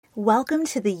Welcome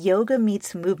to the Yoga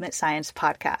Meets Movement Science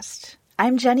podcast.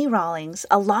 I'm Jenny Rawlings,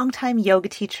 a longtime yoga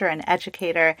teacher and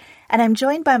educator, and I'm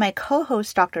joined by my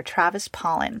co-host, Dr. Travis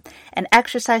Pollan, an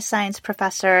exercise science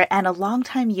professor and a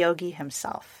longtime yogi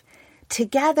himself.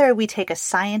 Together, we take a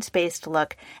science-based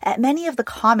look at many of the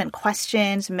common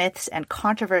questions, myths, and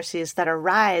controversies that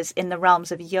arise in the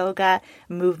realms of yoga,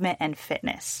 movement, and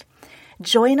fitness.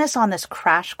 Join us on this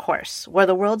crash course where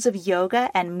the worlds of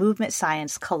yoga and movement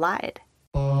science collide.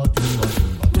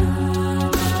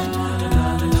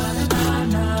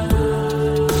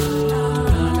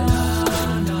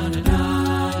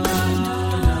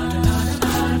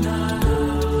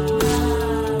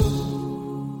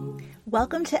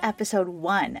 Welcome to episode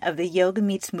 1 of the Yoga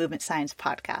Meets Movement Science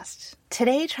podcast.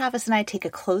 Today, Travis and I take a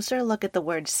closer look at the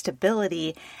word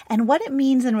stability and what it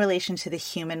means in relation to the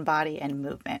human body and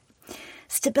movement.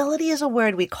 Stability is a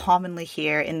word we commonly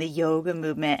hear in the yoga,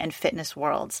 movement, and fitness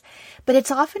worlds, but it's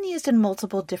often used in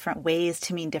multiple different ways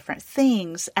to mean different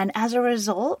things, and as a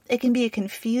result, it can be a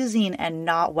confusing and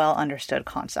not well understood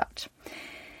concept.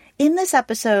 In this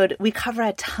episode, we cover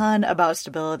a ton about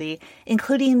stability,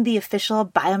 including the official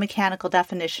biomechanical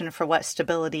definition for what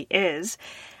stability is,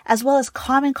 as well as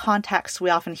common contexts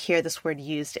we often hear this word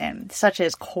used in, such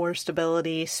as core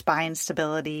stability, spine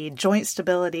stability, joint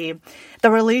stability,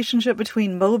 the relationship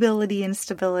between mobility and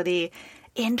stability,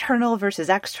 internal versus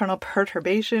external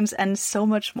perturbations, and so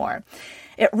much more.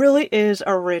 It really is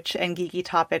a rich and geeky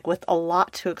topic with a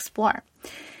lot to explore.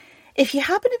 If you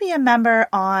happen to be a member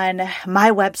on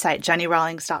my website,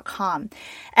 jennyrawlings.com,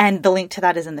 and the link to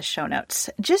that is in the show notes,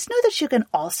 just know that you can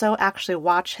also actually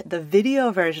watch the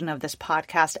video version of this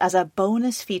podcast as a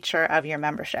bonus feature of your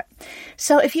membership.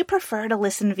 So if you prefer to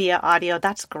listen via audio,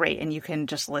 that's great, and you can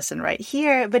just listen right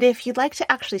here. But if you'd like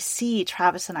to actually see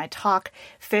Travis and I talk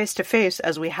face to face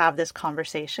as we have this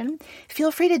conversation, feel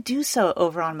free to do so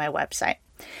over on my website.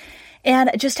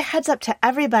 And just a heads up to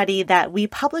everybody that we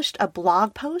published a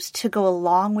blog post to go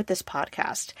along with this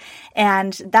podcast.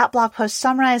 And that blog post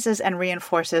summarizes and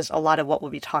reinforces a lot of what we'll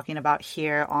be talking about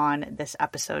here on this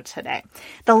episode today.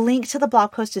 The link to the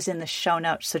blog post is in the show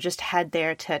notes, so just head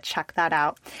there to check that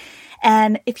out.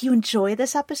 And if you enjoy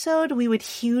this episode, we would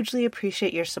hugely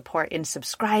appreciate your support in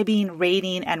subscribing,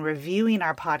 rating, and reviewing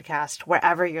our podcast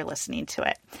wherever you're listening to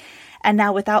it. And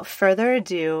now, without further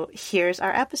ado, here's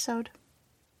our episode.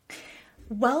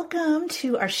 Welcome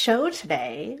to our show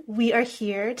today. We are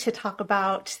here to talk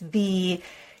about the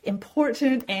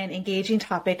important and engaging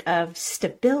topic of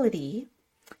stability.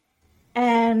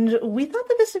 And we thought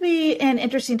that this would be an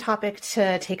interesting topic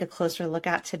to take a closer look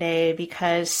at today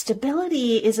because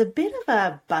stability is a bit of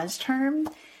a buzz term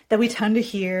that we tend to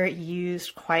hear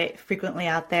used quite frequently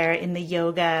out there in the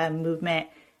yoga, movement,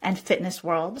 and fitness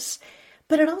worlds.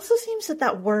 But it also seems that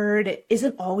that word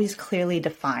isn't always clearly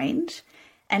defined.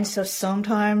 And so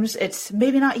sometimes it's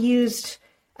maybe not used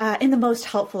in the most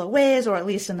helpful of ways, or at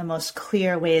least in the most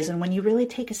clear ways. And when you really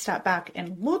take a step back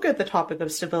and look at the topic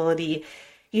of stability,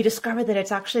 you discover that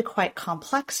it's actually quite a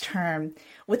complex term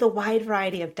with a wide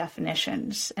variety of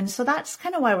definitions. And so that's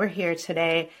kind of why we're here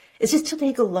today, is just to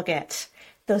take a look at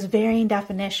those varying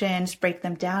definitions, break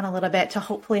them down a little bit to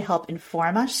hopefully help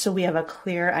inform us so we have a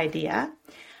clear idea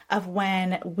of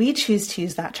when we choose to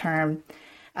use that term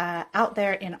out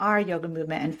there in our yoga,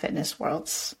 movement, and fitness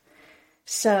worlds.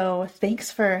 So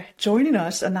thanks for joining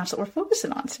us, and that's what we're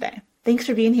focusing on today. Thanks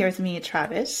for being here with me,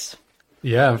 Travis.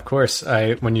 Yeah, of course.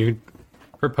 When you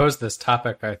proposed this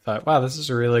topic, I thought, wow, this is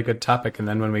a really good topic. And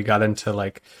then when we got into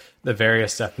like the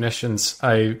various definitions,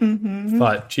 I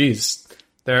thought, geez,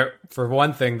 for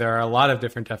one thing, there are a lot of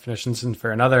different definitions. And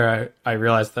for another, I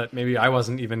realized that maybe I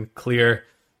wasn't even clear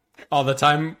all the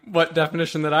time what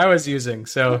definition that I was using.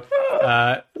 So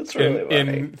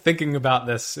in thinking about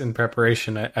this in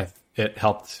preparation, it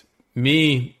helped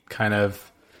me kind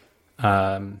of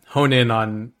hone in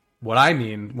on what I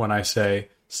mean when I say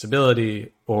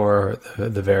stability or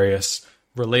the various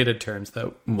related terms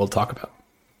that we'll talk about.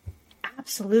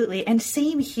 Absolutely. And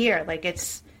same here. Like,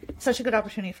 it's such a good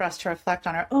opportunity for us to reflect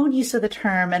on our own use of the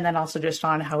term and then also just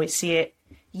on how we see it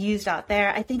used out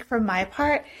there. I think for my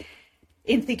part,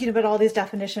 in thinking about all these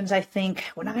definitions, I think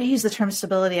when I use the term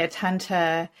stability, I tend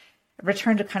to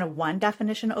return to kind of one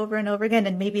definition over and over again.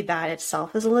 And maybe that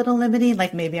itself is a little limiting.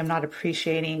 Like maybe I'm not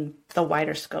appreciating the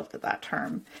wider scope that that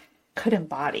term could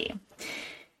embody.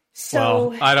 So,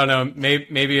 well, I don't know.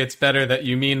 Maybe it's better that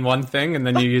you mean one thing and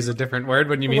then you use a different word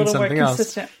when you mean something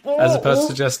else, as opposed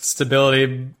to just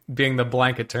stability being the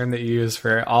blanket term that you use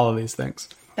for all of these things.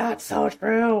 That's so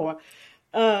true.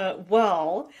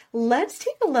 Well, let's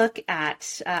take a look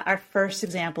at our first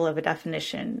example of a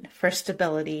definition for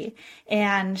stability.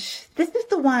 And this is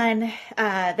the one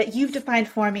that you've defined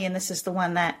for me, and this is the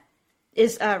one that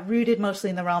is rooted mostly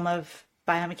in the realm of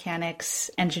biomechanics,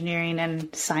 engineering,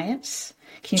 and science.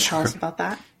 Can you tell us about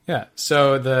that? Yeah.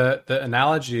 So the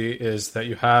analogy is that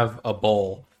you have a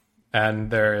bowl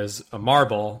and there is a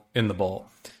marble in the bowl.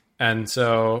 And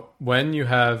so when you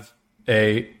have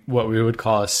what we would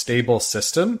call a stable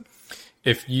system,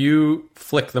 if you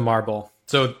flick the marble,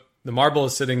 so the marble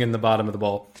is sitting in the bottom of the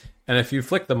bowl, and if you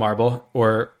flick the marble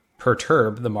or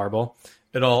perturb the marble,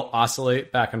 it'll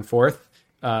oscillate back and forth,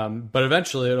 but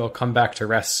eventually it'll come back to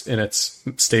rest in its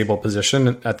stable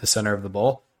position at the center of the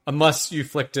bowl, unless you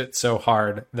flicked it so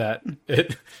hard that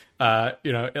it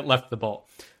left the bowl.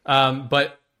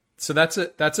 So that's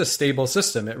a stable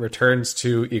system. It returns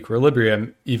to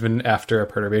equilibrium even after a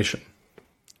perturbation.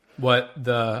 What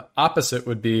the opposite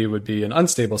would be an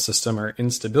unstable system or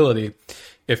instability.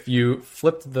 If you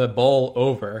flipped the bowl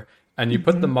over and you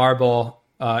put the marble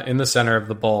in the center of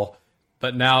the bowl,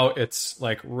 but now it's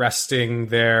like resting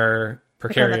there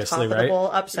precariously, like on the top right? Of the bowl,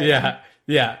 upside down.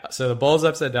 Yeah. So the bowl's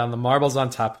upside down, the marble's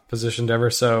on top, positioned ever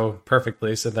so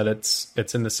perfectly so that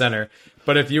it's in the center.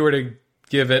 But if you were to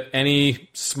give it any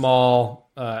small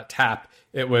tap,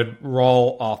 it would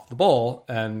roll off the bowl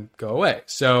and go away.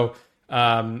 So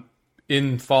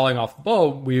in falling off the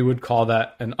bowl, we would call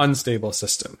that an unstable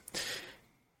system.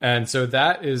 And so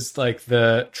that is like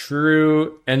the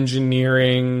true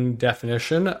engineering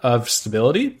definition of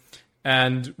stability.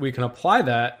 And we can apply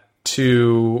that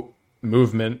to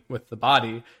movement with the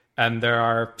body. And there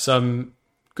are some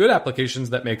good applications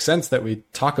that make sense that we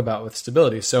talk about with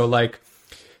stability. So like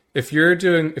if you're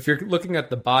looking at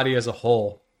the body as a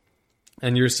whole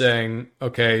and you're saying,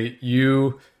 okay,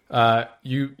 you're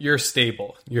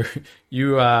stable. You're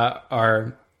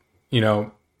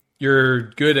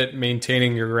good at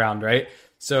maintaining your ground, right?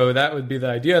 So that would be the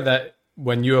idea that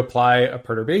when you apply a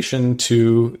perturbation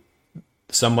to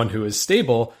someone who is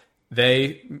stable,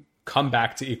 they come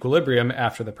back to equilibrium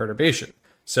after the perturbation.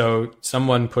 So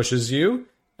someone pushes you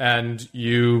and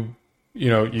you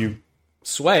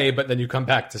sway, but then you come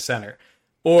back to center.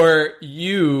 Or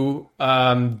you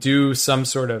do some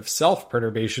sort of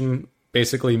self-perturbation,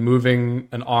 basically moving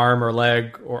an arm or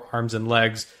leg or arms and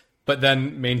legs, but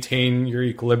then maintain your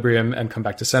equilibrium and come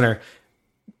back to center,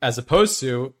 as opposed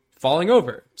to falling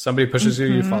over. Somebody pushes you,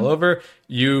 you fall over.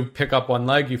 You pick up one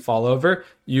leg, you fall over.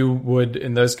 You would,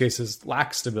 in those cases,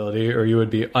 lack stability, or you would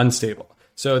be unstable.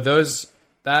 So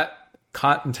that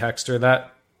context, or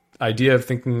that idea of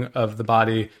thinking of the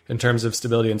body in terms of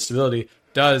stability and instability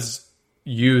does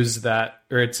use that,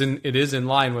 or it is in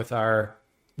line with our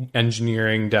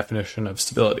engineering definition of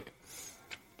stability.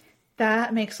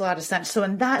 That makes a lot of sense. So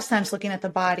in that sense, looking at the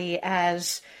body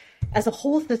as a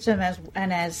whole system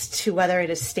and as to whether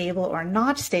it is stable or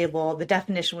not stable, the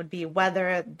definition would be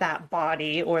whether that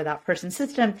body or that person's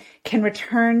system can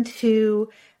return to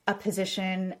a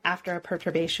position after a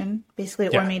perturbation,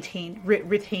 basically, or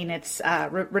retain its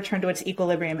return to its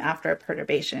equilibrium after a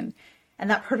perturbation. And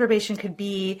that perturbation could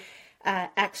be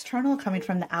external, coming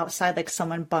from the outside, like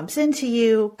someone bumps into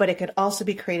you, but it could also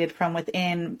be created from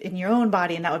within in your own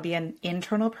body, and that would be an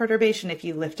internal perturbation if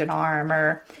you lift an arm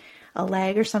or a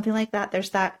leg or something like that. There's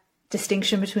that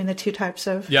distinction between the two types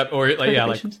of or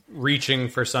like reaching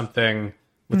for something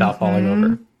without falling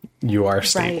over. You are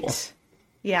stable. Right.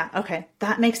 Yeah. Okay.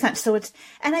 That makes sense. So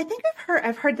and I think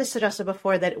I've heard this suggested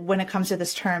before, that when it comes to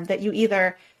this term, that you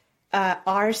either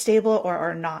are stable or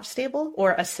are not stable,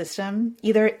 or a system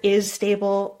either is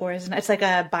stable or isn't. It's like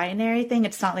a binary thing.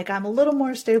 It's not like I'm a little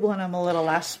more stable and I'm a little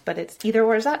less, but it's either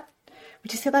or.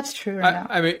 Would you say that's true or not?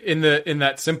 I mean, in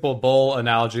that simple bowl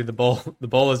analogy, the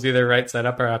bowl is either right side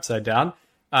up or upside down.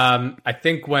 I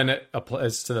think when it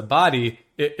applies to the body,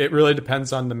 it really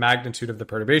depends on the magnitude of the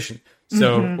perturbation.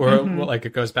 So, like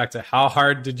it goes back to how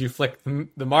hard did you flick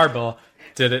the marble?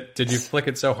 Did you flick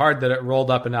it so hard that it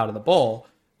rolled up and out of the bowl?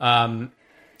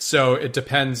 So it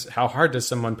depends, how hard does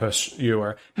someone push you,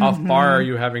 or how far are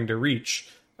you having to reach?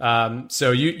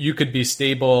 So you could be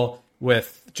stable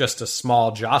with just a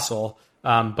small jostle,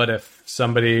 but if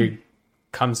somebody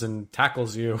comes and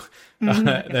tackles you,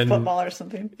 then football or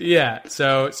something. Yeah.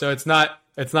 So it's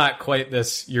not quite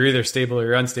this, you're either stable or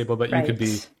you're unstable, but you could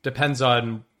be, depends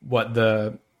on what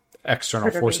the external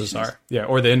forces are. Yeah.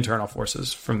 Or the internal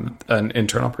forces from an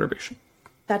internal perturbation.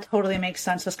 That totally makes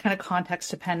sense. It's kind of context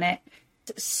dependent.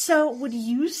 So would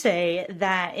you say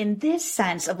that in this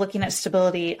sense of looking at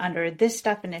stability under this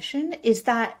definition, is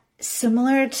that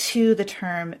similar to the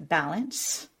term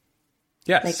balance?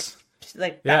 Yes.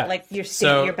 like Yeah. that, like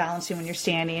you're balancing when you're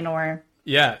standing, or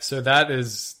yeah. So that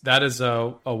is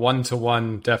a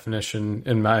one-to-one definition,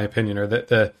 in my opinion, or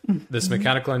that this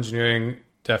mechanical engineering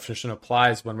definition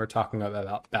applies when we're talking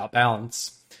about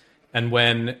balance. And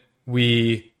when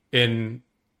we, in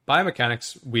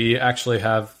biomechanics, we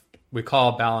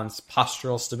call balance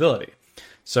postural stability.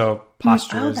 So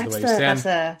posture is the way you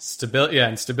stand. Stability,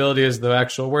 and stability is the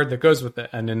actual word that goes with it.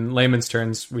 And in layman's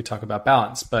terms, we talk about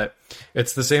balance. But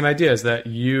it's the same idea, is that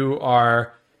you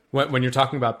are, when you're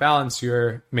talking about balance,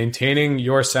 you're maintaining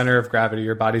your center of gravity,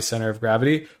 your body's center of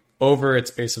gravity, over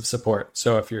its base of support.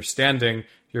 So if you're standing,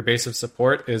 your base of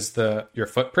support is your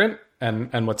footprint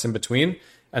and what's in between.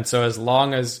 And so as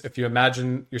long as, if you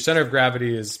imagine your center of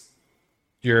gravity is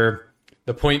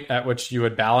the point at which you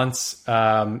would balance,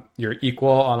 you're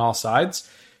equal on all sides.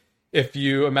 If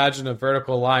you imagine a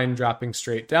vertical line dropping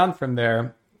straight down from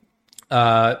there,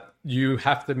 you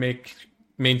have to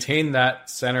maintain that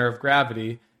center of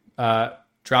gravity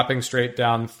dropping straight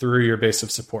down through your base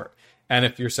of support. And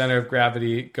if your center of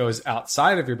gravity goes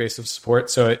outside of your base of support,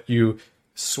 so you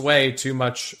sway too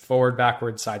much forward,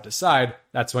 backward, side to side,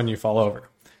 that's when you fall over.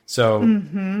 So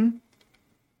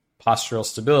postural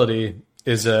stability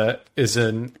is a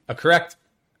correct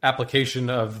application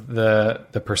of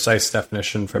the precise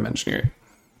definition from engineering.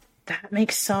 That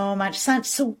makes so much sense.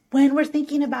 So when we're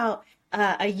thinking about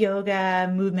a yoga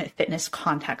movement fitness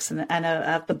context and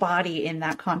of the body in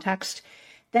that context,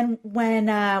 then when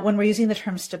we're using the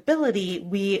term stability,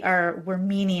 we're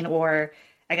meaning, or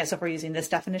I guess if we're using this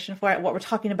definition for it, what we're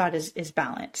talking about is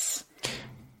balance.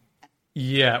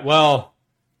 Yeah, well,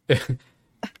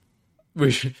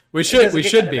 we should be. We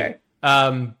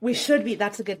should be.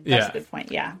 That's a good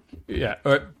point. Yeah. Yeah.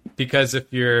 Because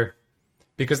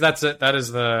that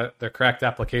is the correct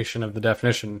application of the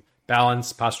definition.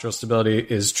 Balance, postural stability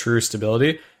is true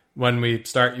stability. When we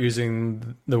start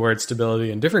using the word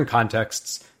stability in different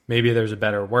contexts, maybe there's a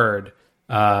better word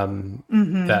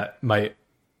that might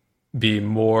be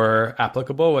more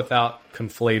applicable without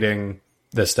conflating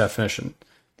this definition.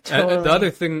 Totally. And the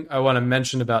other thing I want to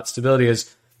mention about stability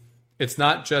is it's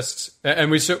not just,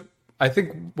 I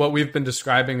think what we've been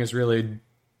describing is really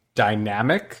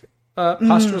dynamic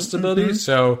postural stability.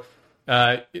 So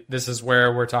this is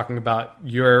where we're talking about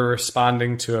you're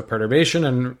responding to a perturbation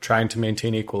and trying to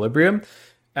maintain equilibrium.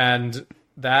 And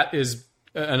that is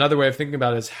another way of thinking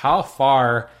about it, is how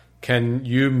far can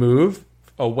you move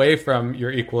away from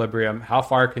your equilibrium? How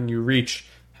far can you reach?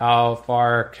 How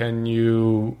far can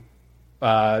you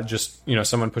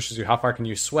someone pushes you, how far can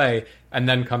you sway and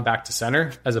then come back to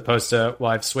center, as opposed to,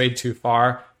 well, I've swayed too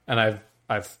far and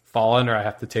I've fallen, or I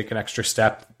have to take an extra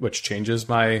step, which changes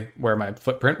where my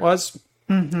footprint was.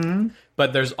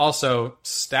 But there's also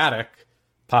static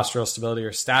postural stability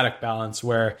or static balance,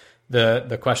 where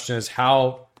the question is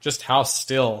how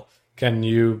still can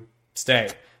you stay?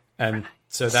 And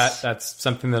so that's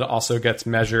something that also gets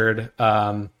measured.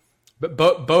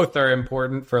 But both are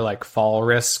important for like fall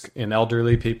risk in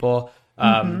elderly people.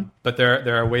 But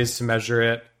there are ways to measure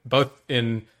it, both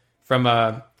from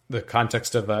the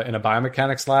context of in a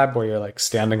biomechanics lab, where you're like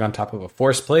standing on top of a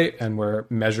force plate and we're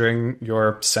measuring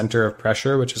your center of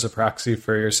pressure, which is a proxy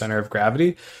for your center of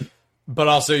gravity. But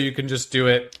also you can just do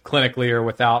it clinically or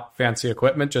without fancy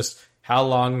equipment. Just how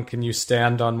long can you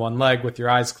stand on one leg with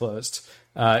your eyes closed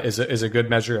is a good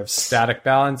measure of static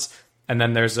balance. And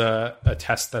then there's a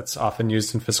test that's often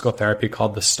used in physical therapy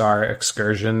called the STAR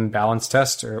excursion balance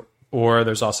test, or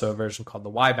there's also a version called the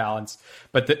Y balance.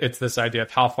 But it's this idea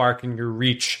of how far can you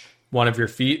reach one of your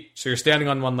feet. So you're standing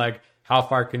on one leg, how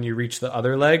far can you reach the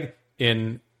other leg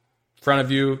in front of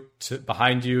you,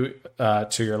 behind you,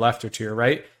 to your left or to your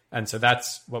right. And so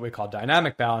that's what we call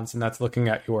dynamic balance, and that's looking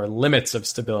at your limits of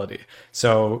stability.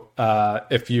 So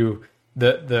if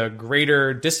the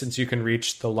greater distance you can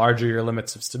reach, the larger your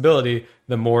limits of stability,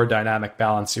 the more dynamic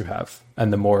balance you have,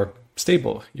 and the more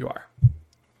stable you are.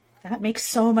 That makes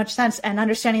so much sense. And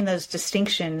understanding those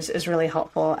distinctions is really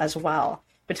helpful as well,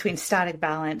 between static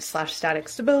balance / static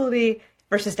stability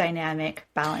versus dynamic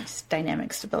balance,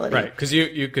 dynamic stability. Right. Because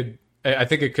you could, I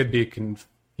think it could be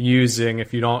confusing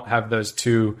if you don't have those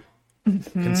two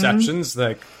conceptions.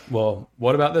 Like, well,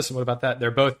 what about this and what about that?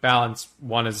 They're both balanced.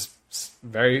 One is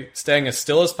staying as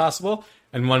still as possible,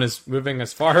 and one is moving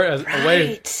as far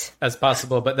away as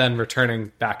possible, but then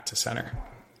returning back to center.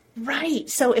 Right.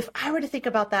 So if I were to think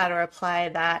about that or apply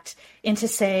that into,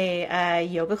 say, a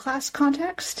yoga class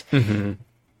context,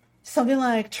 something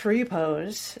like tree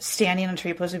pose, standing in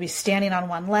tree pose would be standing on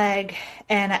one leg.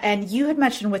 And you had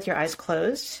mentioned with your eyes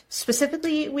closed.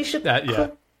 Specifically, we should...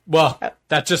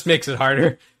 That just makes it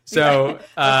harder. So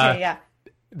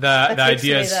the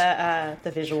idea is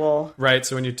the visual. Right.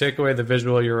 So when you take away the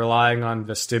visual, you're relying on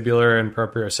vestibular and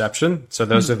proprioception. So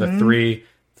those are the three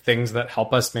things that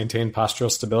help us maintain postural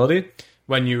stability.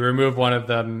 When you remove one of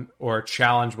them or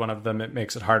challenge one of them, it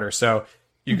makes it harder. So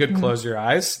you could close your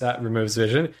eyes. That removes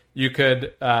vision. You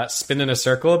could spin in a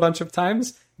circle a bunch of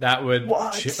times. That would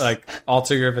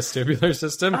alter your vestibular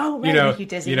system. Oh, right. Make you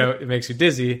dizzy. It makes you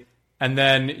dizzy. And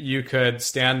then you could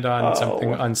stand on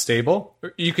something unstable.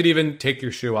 You could even take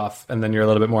your shoe off, and then you're a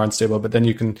little bit more unstable. But then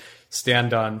you can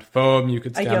stand on foam. You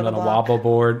could stand on a wobble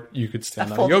board. You could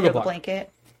stand on a yoga block.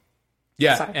 Blanket.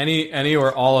 Yeah, Sorry. any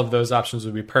or all of those options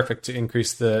would be perfect to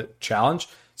increase the challenge.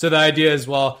 So the idea is,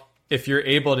 well, if you're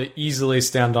able to easily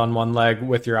stand on one leg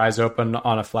with your eyes open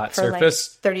on a flat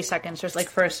surface. Like 30 seconds, or like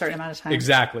for a certain amount of time.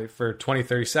 Exactly, for 20,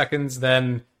 30 seconds,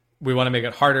 then we want to make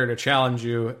it harder to challenge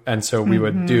you. And so we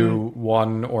would do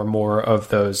one or more of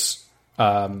those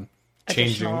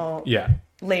changing.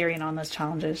 Layering on those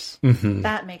challenges.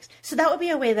 That would be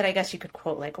a way that I guess you could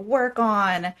quote, like, work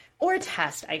on or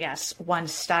test, I guess, one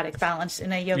static balance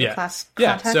in a yoga class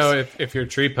context. Yeah, so if your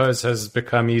tree pose has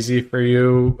become easy for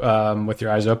you with your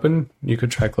eyes open, you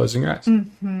could try closing your eyes.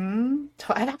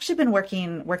 I've actually been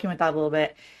working with that a little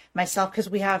bit myself, because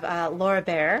we have Laura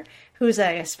Bear, who's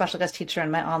a special guest teacher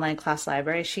in my online class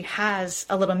library. She has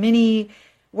a little mini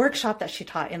workshop that she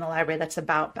taught in the library that's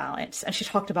about balance, and she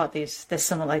talked about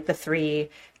some of like the three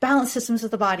balance systems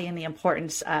of the body and the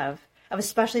importance of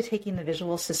especially taking the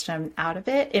visual system out of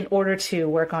it in order to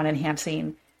work on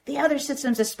enhancing the other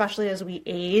systems, especially as we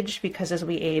age, because as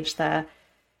we age, the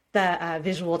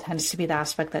visual tends to be the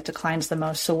aspect that declines the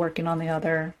most. So working on the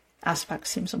other aspects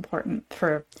seems important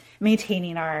for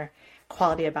maintaining our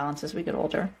quality of balance as we get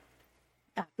older.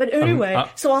 But anyway,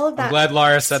 so all of that. I'm glad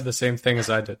Laura said the same thing as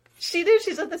I did. She did.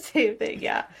 She said the same thing.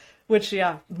 Yeah. Which,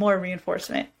 more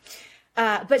reinforcement.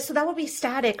 But so that would be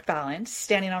static balance,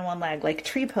 standing on one leg, like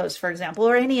tree pose, for example,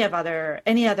 or any other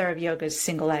of yoga's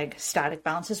single leg static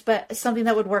balances. But something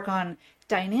that would work on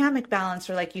dynamic balance,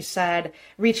 or like you said,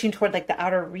 reaching toward like the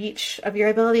outer reach of your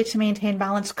ability to maintain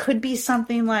balance, could be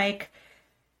something like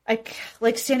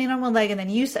standing on one leg, and then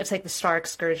it's like the star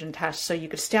excursion test. So you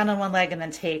could stand on one leg and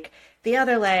then take the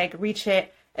other leg, reach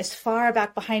it as far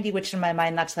back behind you, which in my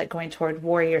mind, that's like going toward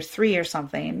Warrior 3 or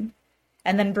something,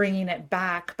 and then bringing it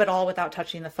back, but all without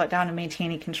touching the foot down and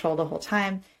maintaining control the whole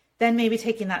time. Then maybe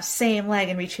taking that same leg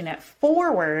and reaching it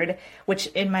forward, which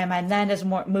in my mind then is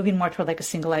moving more toward like a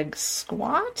single leg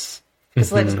squat, because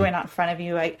the leg's going out in front of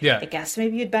you. I guess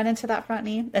maybe you'd bend into that front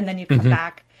knee, and then you come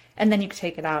back, and then you could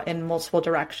take it out in multiple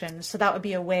directions. So that would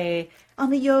be a way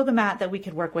on the yoga mat that we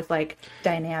could work with like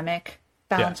dynamic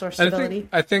balance or stability.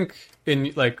 I think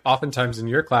in like oftentimes in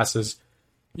your classes,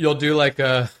 you'll do like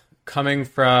a coming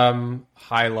from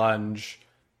high lunge,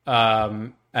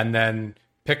 and then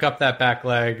pick up that back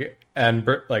leg and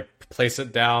like place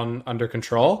it down under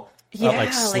control.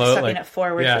 Like stepping it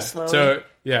forward slowly. So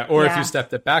if you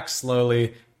stepped it back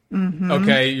slowly,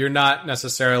 okay, you're not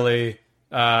necessarily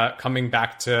coming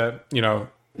back to your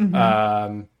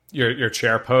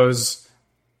chair pose.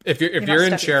 If you're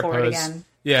in chair pose,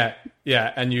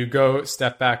 and you go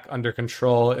step back under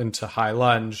control into high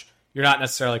lunge, you're not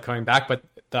necessarily coming back. But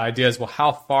the idea is, well,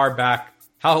 how far back?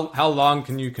 How long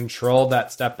can you control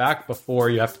that step back before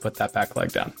you have to put that back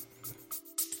leg down?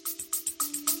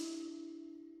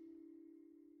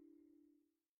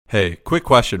 Hey, quick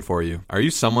question for you. Are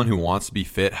you someone who wants to be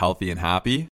fit, healthy, and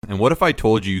happy? And what if I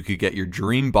told you could get your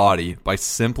dream body by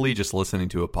simply just listening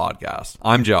to a podcast?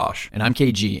 I'm Josh. And I'm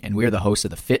KG, and we're the hosts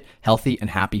of the Fit, Healthy, and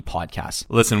Happy podcast.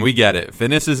 Listen, we get it.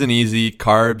 Fitness isn't easy.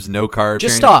 Carbs, no carbs.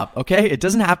 Just stop, okay? It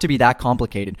doesn't have to be that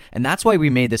complicated. And that's why we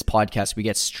made this podcast. We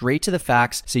get straight to the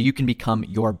facts so you can become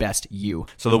your best you.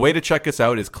 So the way to check us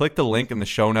out is click the link in the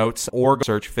show notes or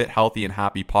search Fit, Healthy, and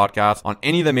Happy podcast on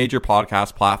any of the major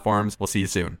podcast platforms. We'll see you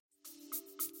soon.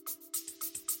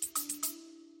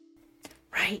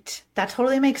 Right. That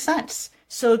totally makes sense.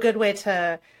 So a good way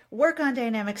to work on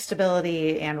dynamic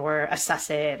stability and or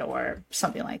assess it or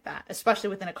something like that, especially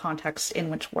within a context in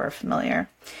which we're familiar.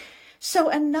 So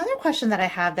another question that I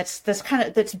have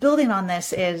that's building on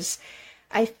this is,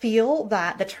 I feel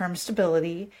that the term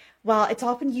stability, while it's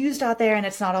often used out there and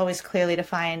it's not always clearly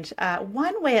defined,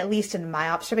 one way, at least in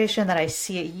my observation, that I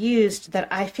see it used that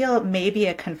I feel may be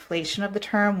a conflation of the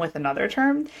term with another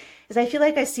term is I feel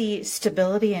like I see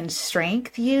stability and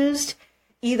strength used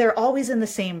either always in the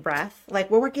same breath, like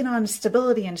we're working on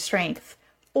stability and strength,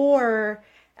 or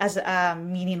as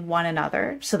meaning one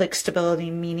another. So like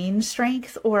stability meaning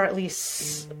strength, or at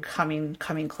least coming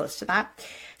close to that.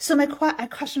 So my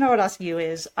question I would ask you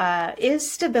is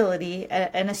stability,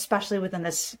 and especially within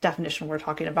this definition we're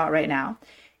talking about right now,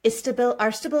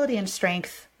 are stability and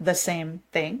strength the same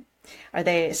thing? Are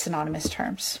they synonymous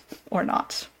terms or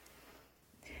not?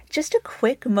 Just a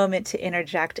quick moment to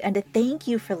interject and to thank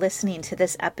you for listening to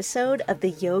this episode of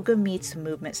the Yoga Meets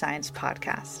Movement Science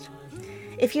podcast.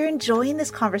 If you're enjoying this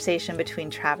conversation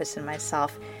between Travis and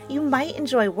myself, you might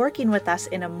enjoy working with us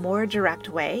in a more direct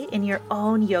way in your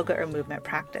own yoga or movement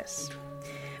practice.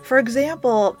 For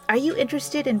example, are you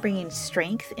interested in bringing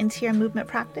strength into your movement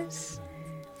practice?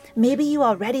 Maybe you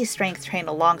already strength train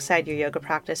alongside your yoga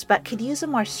practice, but could use a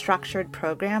more structured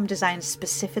program designed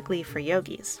specifically for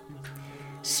yogis.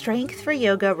 Strength for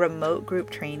Yoga Remote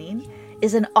Group Training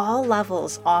is an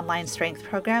all-levels online strength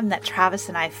program that Travis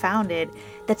and I founded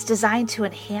that's designed to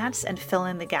enhance and fill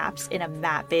in the gaps in a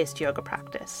mat-based yoga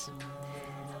practice.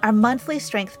 Our monthly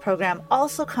strength program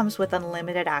also comes with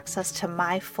unlimited access to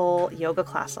my full yoga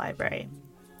class library.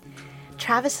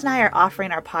 Travis and I are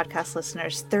offering our podcast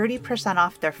listeners 30%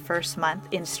 off their first month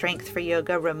in Strength for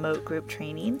Yoga Remote Group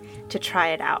Training to try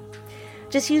it out.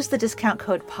 Just use the discount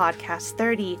code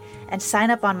podcast30 and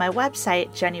sign up on my website,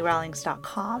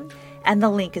 jennyrawlings.com, and the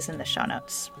link is in the show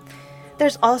notes.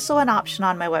 There's also an option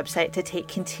on my website to take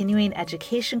continuing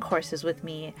education courses with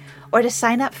me or to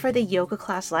sign up for the yoga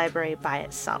class library by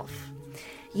itself.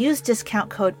 Use discount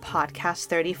code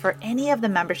podcast30 for any of the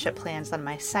membership plans on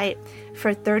my site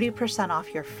for 30%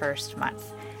 off your first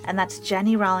month. And that's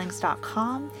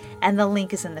jennyrawlings.com, and the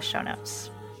link is in the show notes.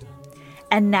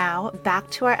 And now back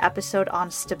to our episode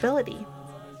on stability.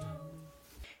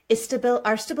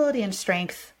 Are stability and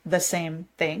strength the same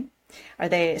thing? Are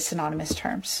they synonymous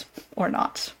terms or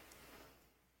not?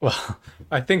 Well,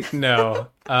 I think no.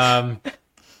 I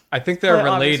think they're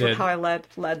related. How I led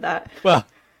that. Well,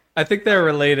 I think they're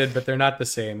related, but they're not the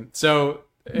same. So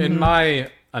in my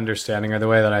understanding, or the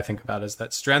way that I think about it, is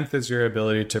that strength is your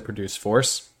ability to produce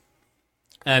force.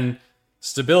 And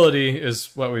stability is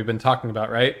what we've been talking about,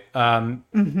 right?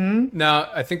 Now,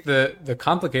 I think the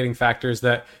complicating factor is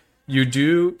that you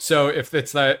do, so if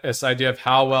it's this idea of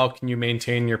how well can you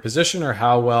maintain your position, or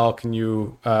how well can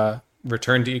you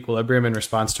return to equilibrium in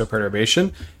response to a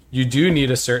perturbation, you do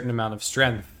need a certain amount of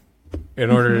strength in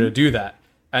order to do that.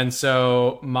 And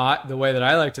so the way that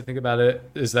I like to think about it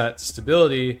is that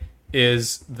stability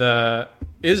is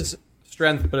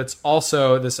strength, but it's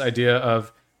also this idea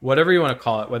of whatever you want to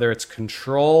call it, whether it's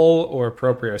control or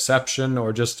proprioception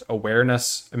or just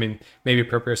awareness. I mean, maybe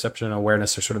proprioception and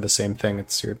awareness are sort of the same thing.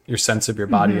 It's your sense of your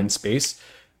body in space.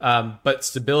 But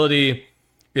stability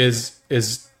is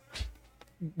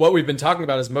what we've been talking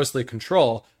about is mostly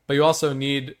control, but you also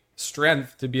need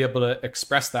strength to be able to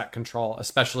express that control,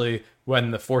 especially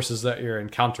when the forces that you're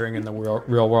encountering in the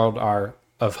real world are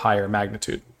of higher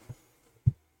magnitude.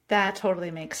 That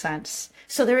totally makes sense.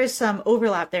 So there is some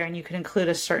overlap there, and you can include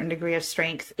a certain degree of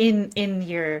strength in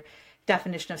your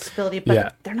definition of stability,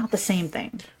 but they're not the same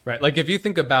thing. Right. Like if you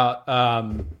think about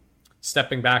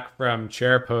stepping back from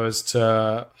chair pose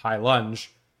to high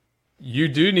lunge, you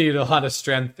do need a lot of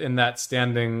strength in that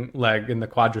standing leg, in the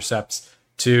quadriceps,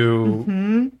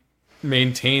 to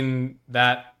maintain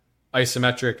that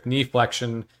isometric knee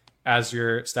flexion as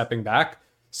you're stepping back.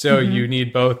 So you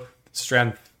need both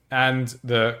strength and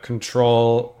the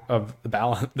control of the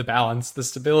balance, the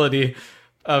stability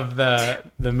of the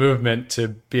movement to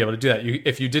be able to do that.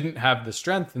 If you didn't have the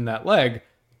strength in that leg,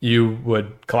 you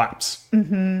would collapse.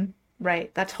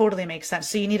 Right. That totally makes sense.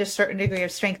 So you need a certain degree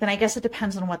of strength, and I guess it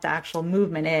depends on what the actual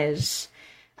movement is.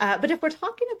 But if we're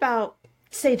talking about,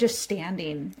 say, just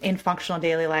standing in functional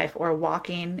daily life or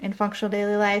walking in functional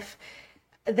daily life,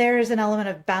 there is an element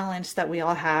of balance that we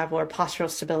all have, or postural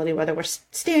stability, whether we're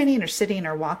standing or sitting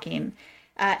or walking.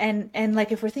 And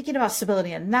like if we're thinking about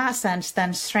stability in that sense,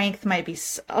 then strength might be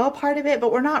a part of it,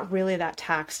 but we're not really that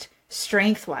taxed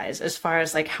strength-wise as far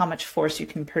as like how much force you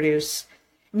can produce.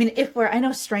 I mean, I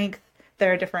know strength,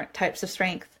 there are different types of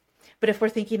strength, but if we're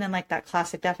thinking in like that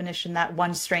classic definition that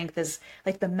one strength is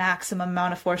like the maximum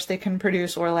amount of force they can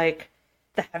produce, or like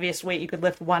the heaviest weight you could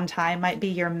lift one time might be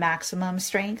your maximum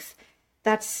strength.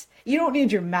 You don't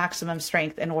need your maximum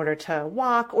strength in order to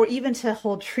walk or even to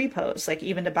hold tree pose, like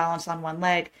even to balance on one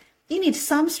leg. You need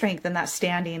some strength in that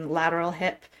standing lateral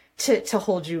hip to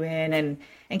hold you in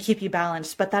and keep you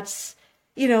balanced. But that's,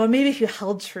 maybe if you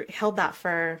held that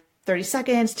for 30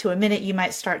 seconds to a minute, you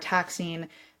might start taxing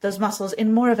those muscles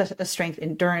in more of a strength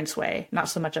endurance way, not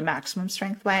so much a maximum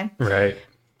strength way. Right.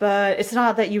 But it's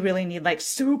not that you really need like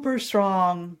super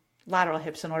strong lateral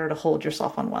hips in order to hold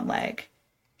yourself on one leg.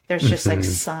 There's just like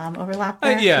some overlap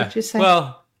there. Yeah. Would you say?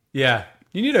 Well, yeah.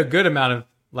 You need a good amount of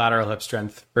lateral hip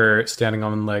strength for standing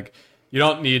on one leg. You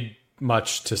don't need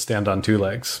much to stand on two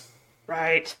legs.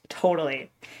 Right.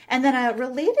 Totally. And then a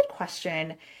related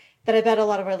question that I bet a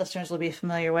lot of our listeners will be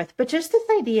familiar with, but just this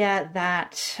idea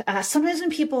that sometimes when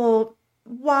people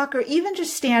walk or even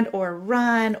just stand or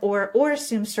run or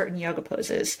assume certain yoga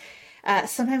poses,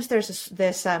 sometimes there's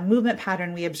this movement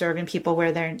pattern we observe in people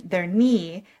where their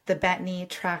knee, the bent knee,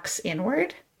 tracks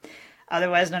inward,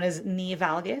 otherwise known as knee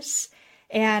valgus.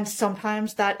 And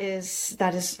sometimes that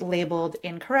is labeled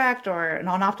incorrect or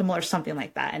non-optimal or something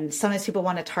like that. And sometimes people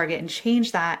want to target and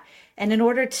change that. And in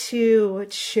order to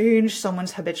change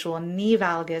someone's habitual knee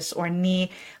valgus or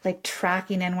knee like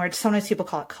tracking inward, sometimes people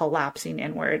call it collapsing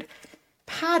inward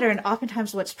pattern.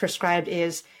 Oftentimes what's prescribed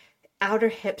is outer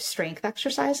hip strength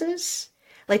exercises.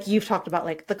 Like you've talked about,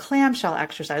 like the clamshell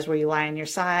exercise where you lie on your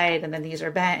side and the knees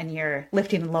are bent and you're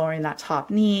lifting and lowering that top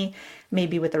knee,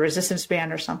 maybe with a resistance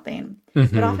band or something.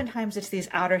 Mm-hmm. But oftentimes it's these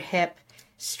outer hip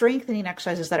strengthening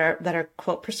exercises that are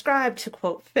quote prescribed to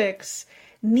quote fix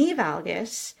knee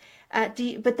valgus.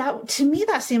 But that, to me,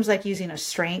 that seems like using a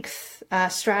strength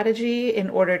strategy in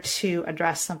order to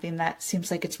address something that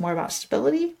seems like it's more about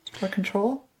stability or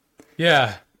control.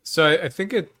 Yeah. So I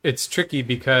think it's tricky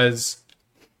because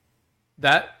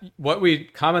that what we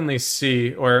commonly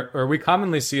see, or we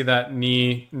commonly see that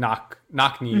knee knock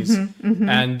knees,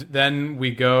 and then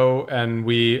we go and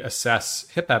we assess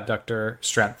hip abductor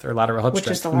strength or lateral hip strength.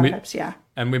 Which is the lateral hips, yeah.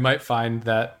 And we might find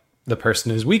that the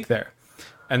person is weak there.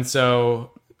 And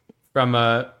so from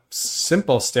a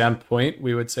simple standpoint,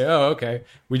 we would say, oh, okay,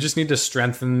 we just need to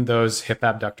strengthen those hip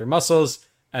abductor muscles,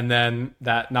 and then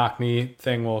that knock knee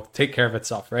thing will take care of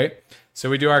itself, right? So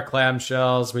we do our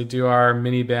clamshells, we do our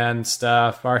mini band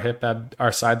stuff,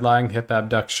 our side lying hip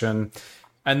abduction,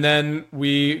 and then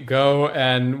we go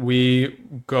and we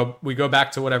go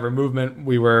back to whatever movement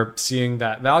we were seeing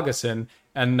that valgus in,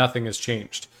 and nothing has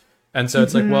changed. And so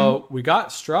it's like, well, we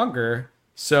got stronger,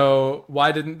 so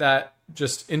why didn't that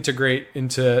just integrate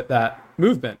into that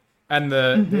movement? And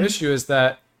the issue is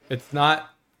that it's not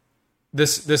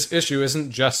this issue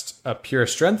isn't just a pure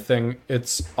strength thing.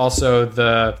 It's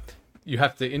also you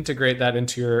have to integrate that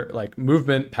into your like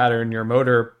movement pattern, your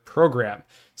motor program.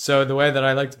 So the way that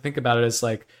I like to think about it is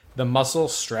like the muscle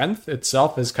strength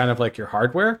itself is kind of like your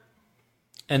hardware.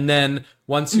 And then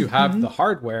once you have the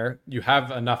hardware, you have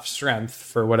enough strength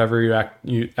for whatever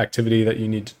activity that you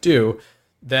need to do.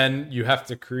 Then you have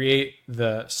to create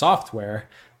the software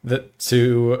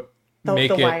to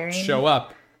make it wiring. Show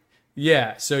up.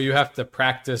 Yeah. So you have to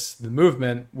practice the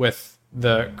movement with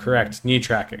the correct knee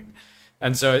tracking.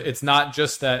 And so it's not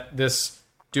just that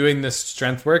doing this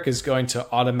strength work is going to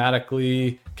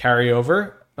automatically carry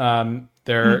over.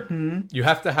 You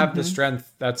have to have the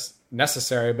strength that's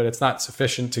necessary, but it's not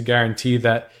sufficient to guarantee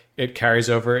that it carries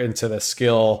over into the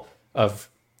skill of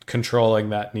controlling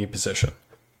that knee position.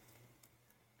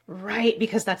 Right,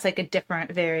 because that's like a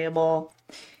different variable,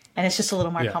 and it's just a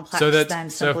little more complex than simply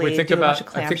so if we think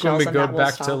about, I think when we go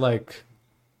back to like,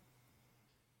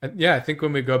 I think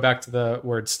when we go back to the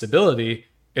word stability,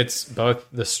 it's both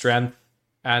the strength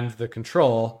and the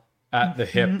control at the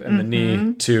hip and the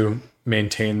knee to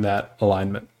maintain that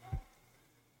alignment.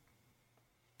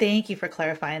 Thank you for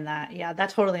clarifying that. Yeah,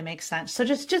 that totally makes sense. So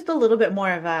just a little bit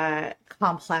more of a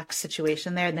complex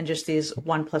situation there than just these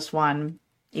 1 + 1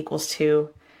 = 2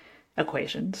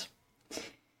 equations.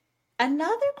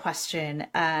 Another question,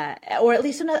 or at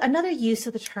least another use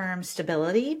of the term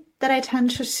stability that I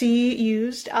tend to see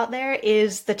used out there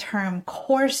is the term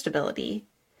core stability,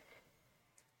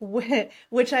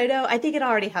 which I think it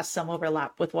already has some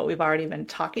overlap with what we've already been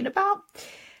talking about.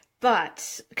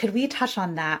 But could we touch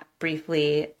on that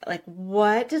briefly? Like,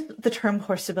 what does the term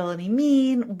core stability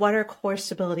mean? What are core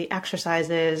stability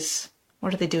exercises?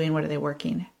 What are they doing? What are they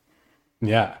working?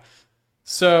 Yeah.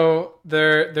 So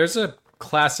there's a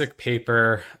classic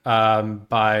paper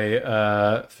by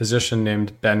a physician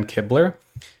named Ben Kibler,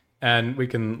 and we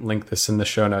can link this in the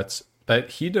show notes. But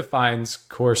he defines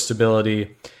core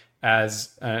stability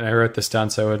as, and I wrote this down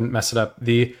so I wouldn't mess it up,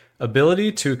 the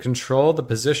ability to control the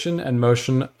position and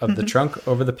motion of the trunk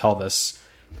over the pelvis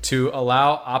to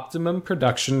allow optimum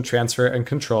production, transfer, and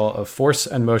control of force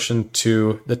and motion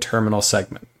to the terminal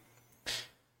segment.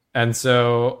 And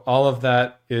so all of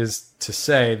that is to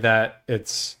say that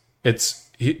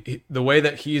the way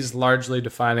that he's largely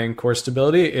defining core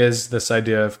stability is this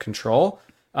idea of control,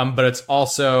 but it's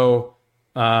also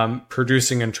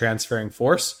producing and transferring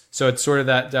force. So it's sort of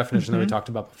that definition that we talked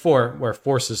about before, where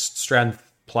force is strength,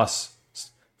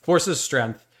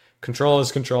 control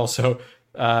is control. So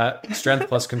strength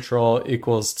plus control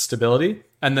equals stability.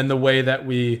 And then the way that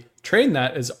we train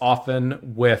that is often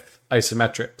with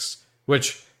isometrics,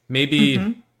 which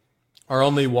maybe are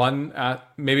only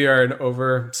maybe are an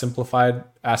oversimplified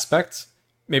aspect.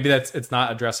 Maybe it's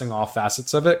not addressing all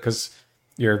facets of it because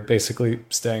you're basically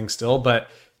staying still. But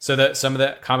so that some of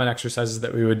the common exercises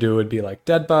that we would do would be like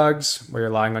dead bugs, where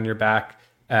you're lying on your back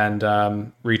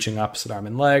and reaching opposite arm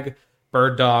and leg.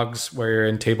 Bird dogs, where you're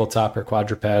in tabletop or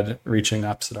quadruped, reaching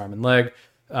opposite arm and leg.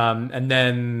 And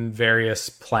then various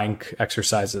plank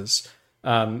exercises.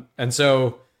 And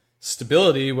so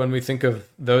stability, when we think of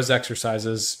those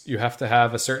exercises, you have to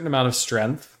have a certain amount of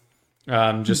strength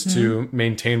just to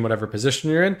maintain whatever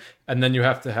position you're in. And then you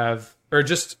have to have, or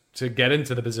just to get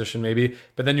into the position maybe,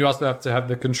 but then you also have to have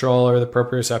the control or the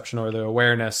proprioception or the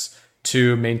awareness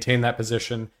to maintain that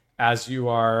position as you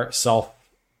are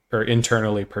or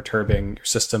internally perturbing your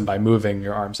system by moving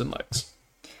your arms and legs.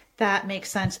 That makes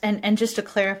sense. And just to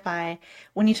clarify,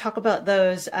 when you talk about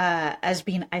those as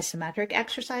being isometric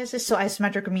exercises, so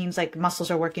isometric means like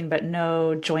muscles are working, but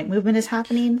no joint movement is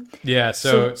happening. Yeah.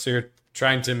 So you're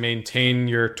trying to maintain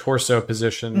your torso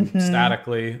position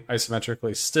statically,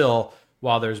 isometrically still,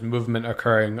 while there's movement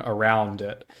occurring around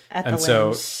it. And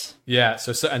limbs.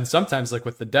 And sometimes like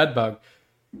with the dead bug,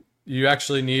 you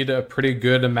actually need a pretty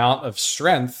good amount of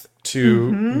strength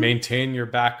to maintain your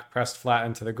back pressed flat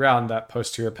into the ground, that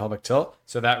posterior pelvic tilt.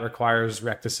 So that requires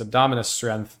rectus abdominis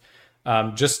strength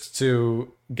just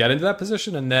to get into that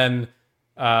position. And then,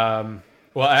 and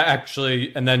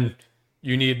then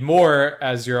you need more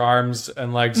as your arms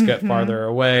and legs get farther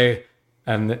away.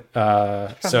 And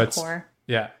so it's, core.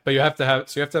 Yeah, but you have to have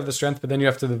the strength, but then you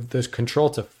have to have the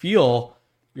control to feel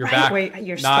your back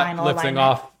your not spinal lifting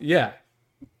alignment. off. Yeah.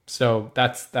 So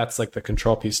that's like the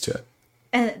control piece to it.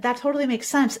 And that totally makes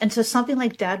sense. And so something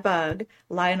like dead bug,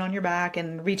 lying on your back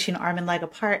and reaching arm and leg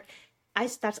apart,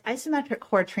 that's isometric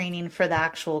core training for the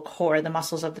actual core, the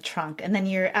muscles of the trunk. And then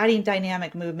you're adding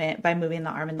dynamic movement by moving the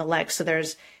arm and the leg. So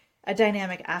there's a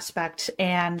dynamic aspect,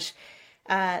 and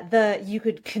you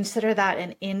could consider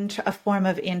that a form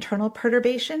of internal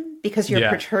perturbation because you're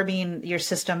perturbing your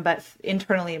system, but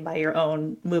internally by your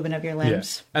own movement of your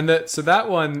limbs. Yeah. And so that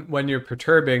one, when you're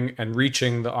perturbing and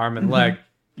reaching the arm and leg,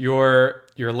 you're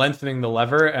lengthening the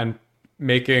lever and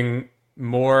making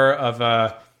more of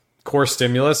a core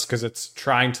stimulus because it's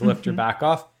trying to lift your back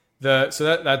off.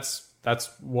 That's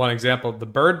one example. The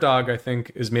bird dog, I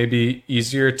think, is maybe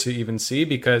easier to even see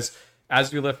because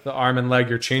as you lift the arm and leg,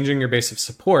 you're changing your base of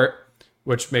support,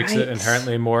 which makes it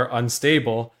inherently more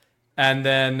unstable. And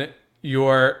then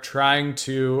you're trying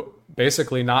to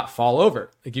basically not fall over.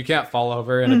 Like you can't fall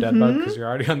over in a dead bug because you're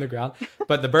already on the ground.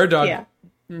 But the bird dog,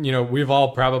 we've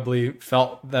all probably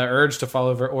felt the urge to fall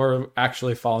over or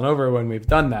actually fallen over when we've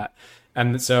done that.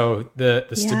 And so the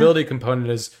stability component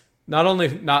is not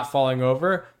only not falling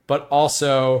over, but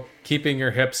also keeping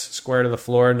your hips square to the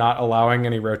floor, not allowing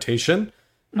any rotation.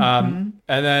 And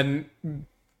then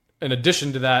in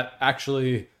addition to that,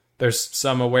 actually, there's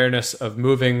some awareness of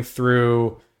moving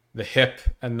through the hip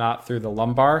and not through the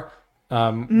lumbar,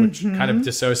 which kind of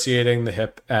dissociating the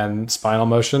hip and spinal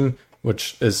motion,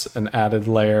 which is an added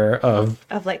layer of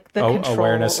like the control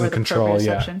awareness or and the control.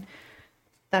 proprioception.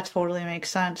 That totally makes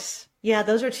sense. Yeah,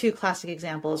 those are two classic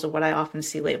examples of what I often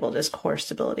see labeled as core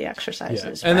stability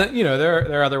exercises. Yeah. And then,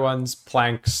 there are other ones,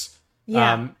 planks.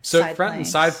 Yeah. So side front planks.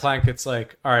 and side plank, it's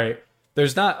like, all right,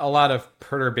 there's not a lot of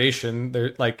perturbation.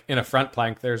 There, like in a front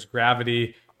plank, there's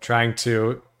gravity trying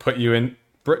to put you in,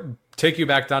 take you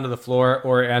back down to the floor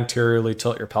or anteriorly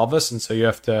tilt your pelvis. And so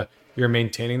you're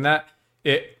maintaining that.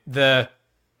 The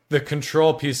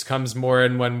control piece comes more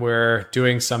in when we're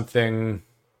doing something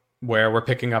where we're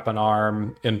picking up an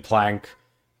arm in plank,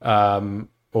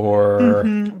 or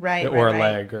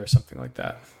leg or something like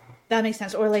that. That makes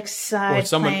sense. Or like side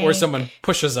plank. Or someone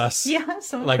pushes us. Yeah,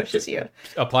 someone pushes you.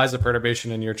 Applies a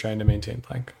perturbation and you're trying to maintain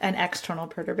plank. An external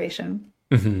perturbation.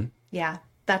 Yeah,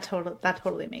 that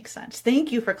totally makes sense.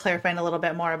 Thank you for clarifying a little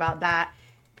bit more about that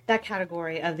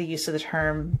category of the use of the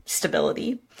term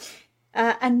stability.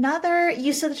 Another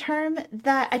use of the term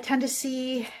that I tend to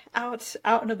see out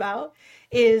and about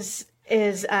is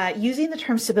using the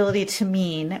term stability to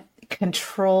mean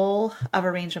control of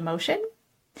a range of motion.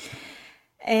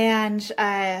 And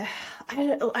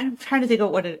I'm trying to think of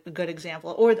what a good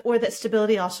example, or that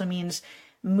stability also means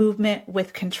movement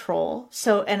with control.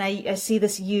 So, and I see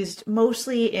this used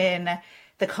mostly in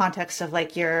the context of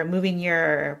like you're moving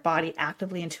your body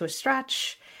actively into a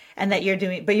stretch, and that you're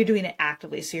doing it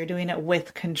actively. So you're doing it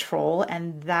with control,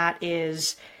 and that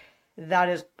is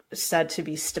said to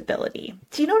be stability.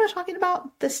 Do you know what I'm talking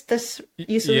about? This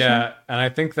use of the Yeah, term? and I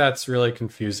think that's really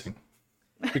confusing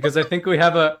because I think we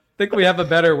have a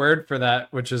better word for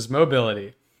that, which is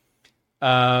mobility.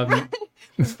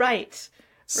 Right.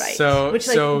 So which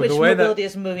the way mobility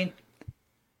is moving.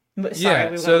 Sorry,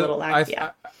 we went a little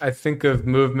lag. I think of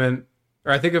movement,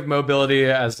 or I think of mobility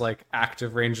as like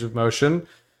active range of motion.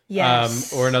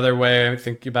 Yes. Or another way I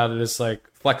think about it is like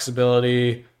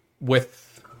flexibility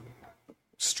with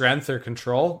strength or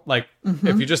control. Like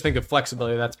if you just think of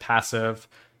flexibility, that's passive.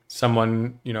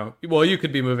 Someone, you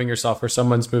could be moving yourself or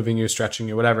someone's moving you, stretching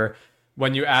you, whatever.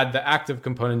 When you add the active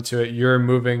component to it, you're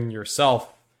moving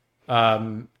yourself.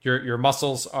 Your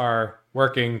muscles are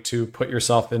working to put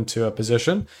yourself into a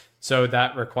position. So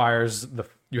that requires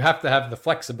you have to have the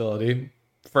flexibility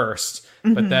first,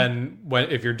 but then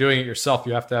if you're doing it yourself,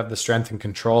 you have to have the strength and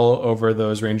control over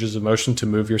those ranges of motion to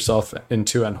move yourself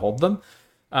into and hold them.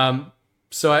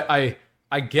 So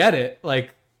I get it.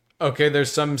 Like, okay,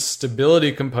 there's some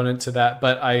stability component to that,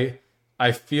 but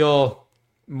I feel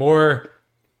more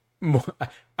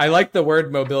I like the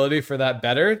word mobility for that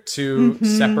better to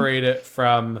separate it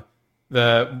from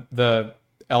the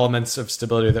elements of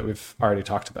stability that we've already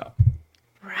talked about.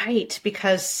 Right,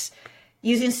 because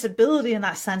using stability in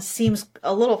that sense seems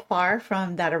a little far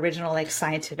from that original like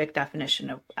scientific definition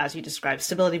of, as you described,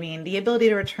 stability being the ability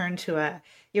to return to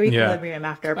your equilibrium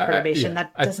after a perturbation.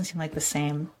 That doesn't seem like the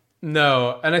same.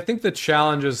 No, and I think the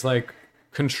challenge is like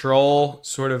control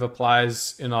sort of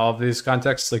applies in all of these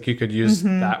contexts. Like you could use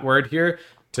that word here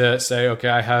to say, okay,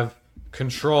 I have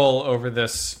control over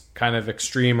this kind of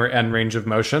extreme or end range of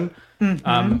motion,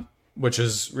 which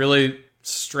is really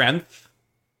strength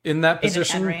in that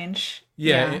position. In an end range.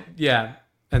 Yeah.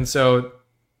 And so,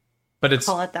 but it's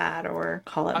call it that or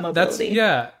call it mobility.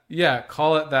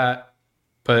 Call it that.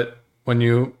 But when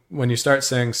you start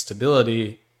saying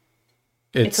stability,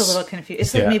 it's a little confused.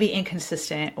 It's like maybe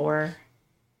inconsistent or.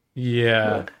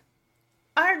 Yeah. Look,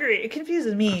 I agree. It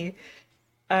confuses me.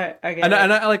 I get and it.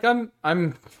 I like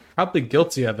I'm probably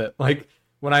guilty of it. Like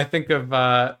when I think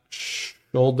of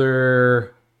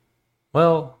shoulder,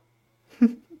 well,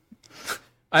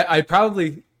 I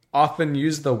probably often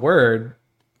use the word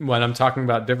when I'm talking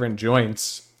about different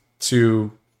joints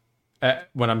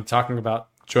when I'm talking about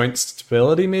joint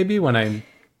stability, maybe when I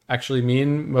actually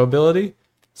mean mobility.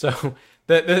 So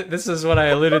this is what I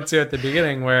alluded to at the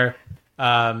beginning, where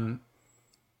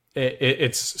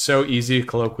it's so easy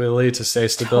colloquially to say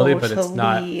stability, but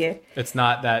it's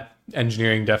not that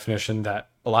engineering definition that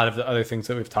a lot of the other things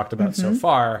that we've talked about so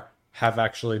far have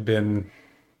actually been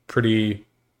pretty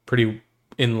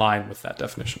in line with that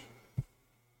definition.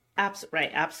 Right,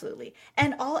 absolutely.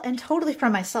 And totally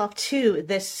from myself too,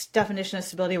 this definition of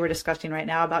stability we're discussing right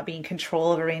now about being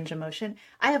control of a range of motion,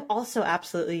 I have also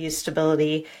absolutely used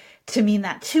stability to mean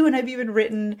that too. And I've even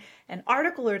written an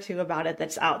article or two about it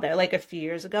that's out there like a few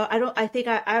years ago. I think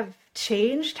I've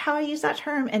changed how I use that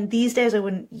term, and these days I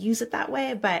wouldn't use it that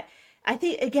way, but I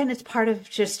think, again, it's part of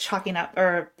just chalking up,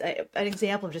 or an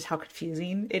example of just how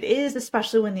confusing it is,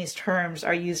 especially when these terms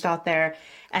are used out there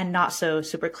and not so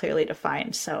super clearly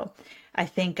defined. So I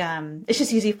think it's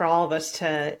just easy for all of us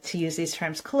to use these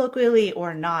terms colloquially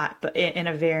or not, but in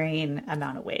a varying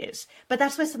amount of ways. But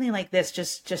that's why something like this,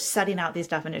 just setting out these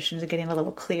definitions and getting a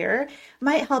little clearer,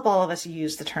 might help all of us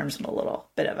use the terms in a little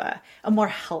bit of a more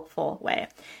helpful way.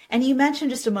 And you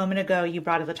mentioned just a moment ago, you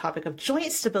brought up the topic of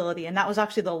joint stability, and that was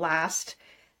actually the last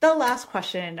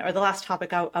question, or the last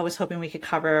topic I was hoping we could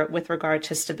cover with regard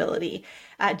to stability.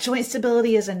 Joint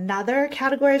stability is another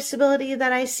category of stability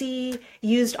that I see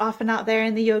used often out there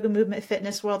in the yoga movement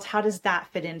fitness world. How does that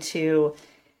fit into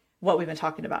what we've been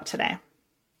talking about today?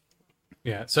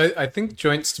 Yeah, so I think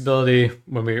joint stability,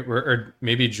 or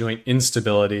maybe joint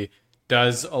instability,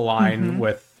 does align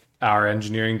with our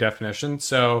engineering definition.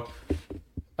 So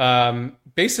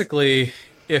basically,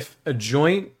 if a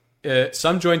joint,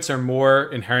 some joints are more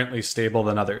inherently stable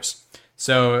than others.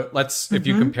 So if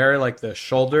you compare like the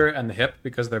shoulder and the hip,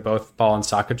 because they're both ball and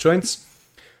socket joints,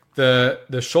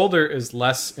 the shoulder is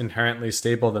less inherently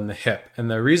stable than the hip. And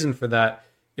the reason for that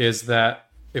is that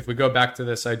if we go back to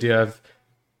this idea of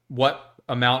what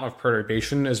amount of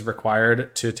perturbation is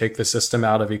required to take the system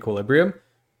out of equilibrium,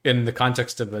 in the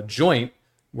context of a joint,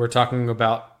 we're talking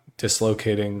about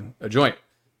dislocating a joint.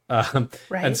 Right.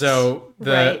 And so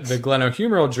the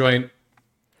glenohumeral joint,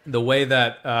 the way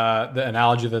that the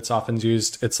analogy that's often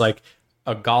used, it's like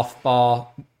a golf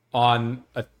ball on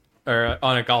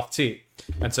a golf tee.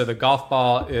 And so the golf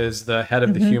ball is the head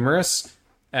of the humerus,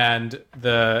 and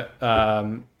the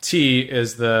tee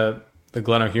is the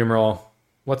glenohumeral.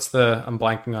 I'm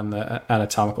blanking on the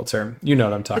anatomical term. You know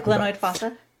what I'm talking about. The glenoid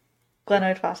fossa?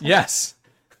 Glenoid fossa. Yes.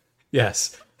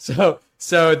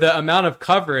 So the amount of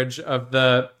coverage of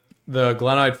the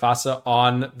glenoid fossa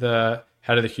on the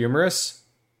head of the humerus,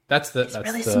 that's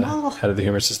really the small. head of the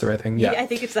humerus is the right thing. Yeah, I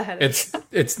think it's the head.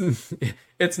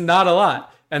 It's not a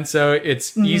lot, and so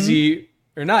it's easy,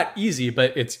 or not easy,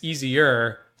 but it's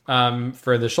easier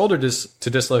for the shoulder to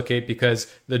dislocate because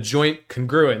the joint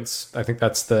congruence, I think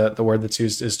that's the word that's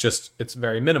used, is just, it's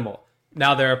very minimal.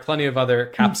 Now there are plenty of other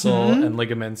capsule and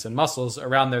ligaments and muscles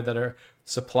around there that are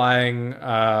supplying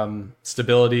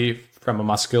stability from a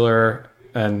muscular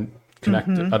and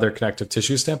other connective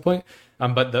tissue standpoint.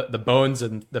 But the bones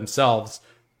themselves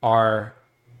are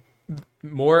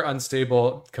more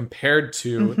unstable compared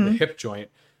to the hip joint,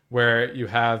 where you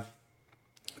have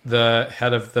the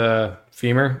head of the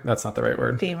femur. That's not the right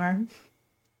word. Femur.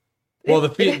 Well, the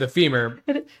femur.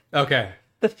 Okay.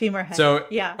 The femur head. So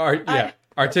yeah.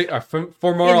 Our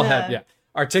femoral head. Yeah.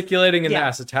 Articulating in the Yeah.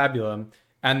 acetabulum,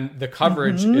 and the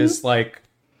coverage is like,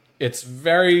 it's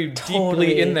very Totally.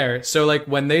 deeply in there. So like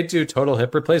when they do total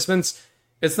hip replacements,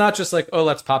 it's not just like, oh,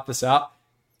 let's pop this out.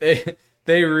 They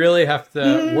really have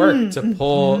to work to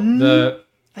pull the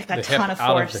Like the a hip ton of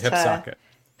out of force the hip to socket.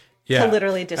 Yeah.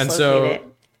 literally dislocate And so, it.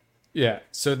 yeah.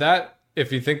 So that,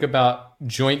 if you think about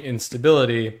joint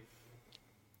instability,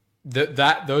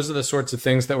 those are the sorts of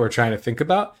things that we're trying to think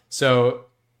about. So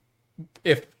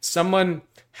if someone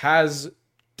has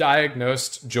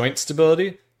diagnosed joint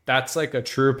stability, that's like a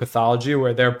true pathology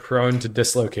where they're prone to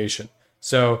dislocation.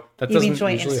 So that You mean doesn't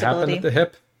joint usually happen instability? at the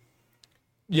hip.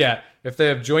 Yeah, if they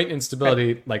have joint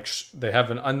instability, like they have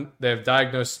they have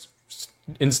diagnosed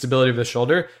instability of the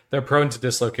shoulder, they're prone to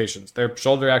dislocations. Their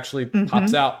shoulder actually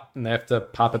pops out, and they have to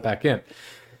pop it back in.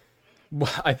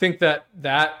 I think that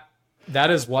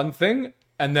is one thing,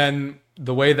 and then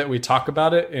the way that we talk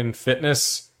about it in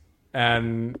fitness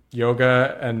and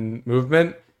yoga and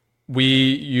movement, we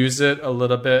use it a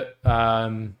little bit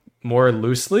more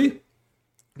loosely,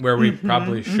 where we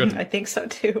probably shouldn't. I think so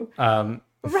too.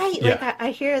 Right. Yeah. Like I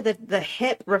hear that the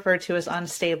hip referred to as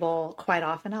unstable quite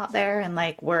often out there. And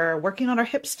like we're working on our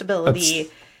hip stability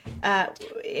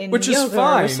in Which is yoga or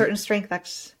fine. with certain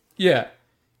strength. Yeah.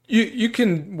 You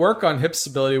can work on hip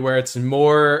stability where it's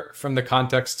more from the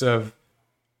context of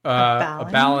a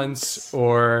balance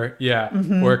or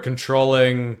or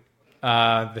controlling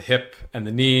the hip and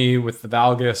the knee with the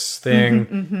valgus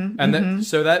thing. And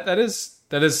so that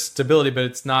is stability, but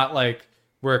it's not like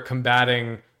we're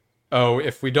combating, oh,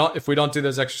 if we don't do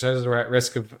those exercises, we're at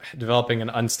risk of developing an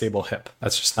unstable hip.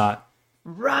 That's just not.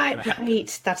 Right.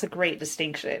 That's a great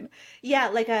distinction. Yeah,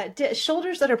 like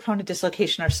shoulders that are prone to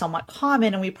dislocation are somewhat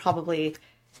common, and we probably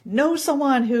know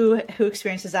someone who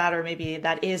experiences that, or maybe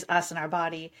that is us in our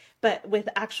body. But with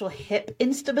actual hip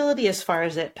instability, as far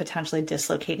as it potentially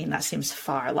dislocating, that seems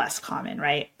far less common,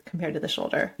 right, compared to the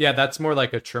shoulder. Yeah, that's more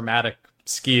like a traumatic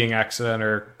skiing accident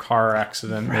or car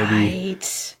accident, maybe.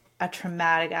 Right. A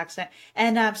traumatic accident.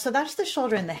 And so that's the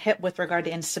shoulder and the hip with regard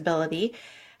to instability.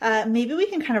 Maybe we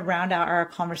can kind of round out our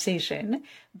conversation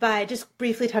by just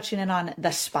briefly touching in on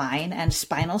the spine and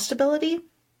spinal stability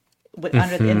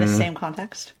in the same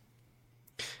context.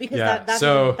 Because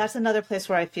that's another place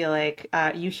where I feel like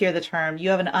you hear the term, you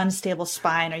have an unstable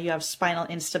spine or you have spinal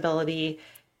instability.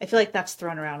 I feel like that's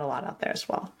thrown around a lot out there as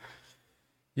well.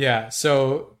 Yeah.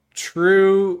 So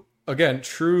true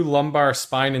lumbar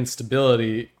spine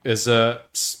instability is a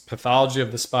pathology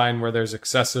of the spine where there's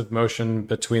excessive motion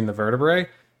between the vertebrae,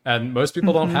 and most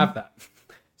people don't have that.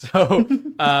 So,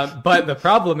 but the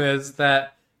problem is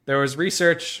that there's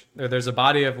a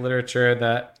body of literature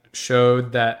that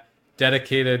showed that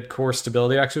dedicated core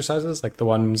stability exercises, like the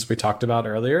ones we talked about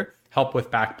earlier, help with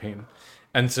back pain.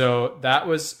 And so that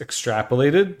was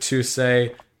extrapolated to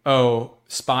say, oh,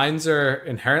 spines are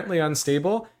inherently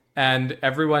unstable, and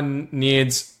everyone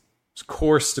needs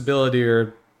core stability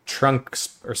or trunk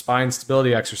or spine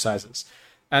stability exercises.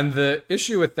 And the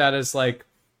issue with that is, like,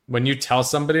 when you tell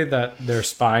somebody that their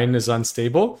spine is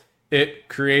unstable, it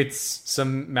creates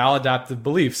some maladaptive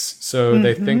beliefs. So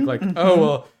they think like, oh,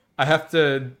 well, I have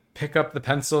to pick up the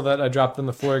pencil that I dropped on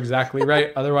the floor exactly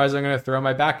right. Otherwise, I'm going to throw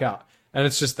my back out. And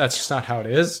that's just not how it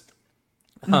is.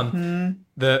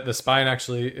 The spine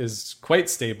actually is quite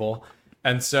stable.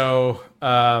 And so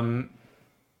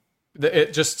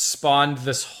it just spawned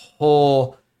this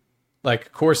whole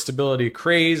like core stability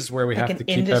craze where we have to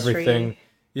keep everything.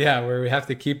 Yeah, where we have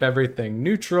to keep everything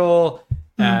neutral,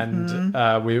 and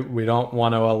we don't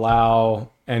want to allow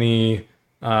any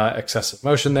excessive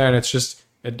motion there. And it's just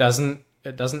it doesn't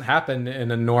happen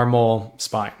in a normal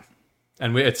spine,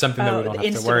 and it's something that we don't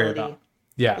have to worry about.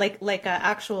 Yeah, like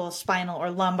actual spinal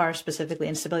or lumbar specifically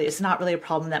instability. It's not really a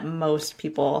problem that most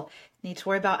people need to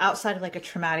worry about outside of like a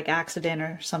traumatic accident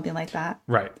or something like that.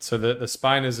 Right. So the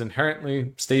spine is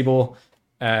inherently stable,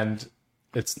 and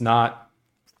it's not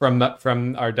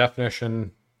from our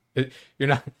definition. You're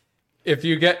not if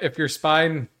your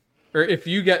spine or if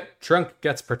you get trunk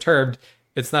gets perturbed,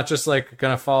 it's not just like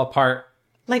gonna fall apart.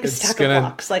 Like a stack of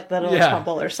blocks, like the little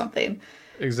tumble or something.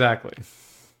 Exactly.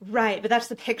 Right, but that's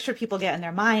the picture people get in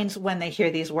their minds when they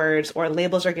hear these words or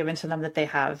labels are given to them that they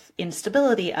have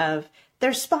instability of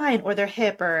their spine or their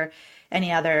hip or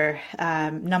any other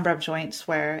number of joints,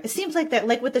 where it seems like that,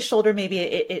 like with the shoulder, maybe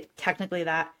it technically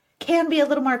that can be a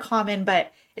little more common,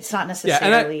 but it's not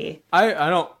necessarily.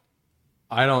 Yeah,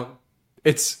 I don't.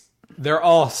 They're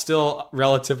all still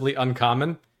relatively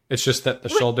uncommon. It's just that the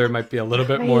shoulder might be a little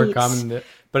bit more common.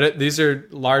 But these are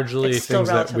largely things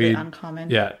that we uncommon.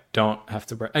 Don't have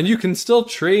to break. And you can still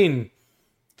train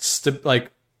do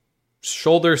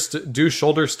shoulder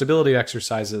stability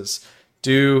exercises,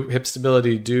 do hip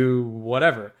stability, do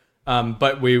whatever.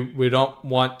 But we don't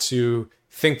want to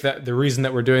think that the reason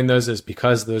that we're doing those is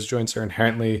because those joints are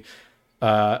inherently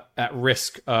at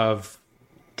risk of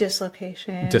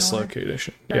dislocation or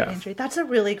injury. That's a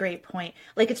really great point.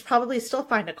 Like, it's probably still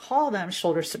fine to call them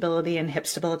shoulder stability and hip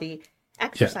stability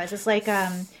exercises. Like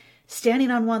standing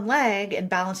on one leg and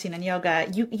balancing in yoga,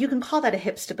 you can call that a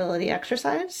hip stability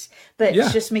exercise, but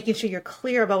it's just making sure you're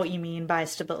clear about what you mean by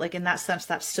stability. Like, in that sense,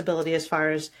 that stability as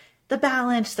far as the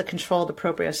balance, the control, the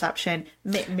proprioception,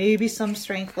 maybe some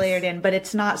strength layered in, but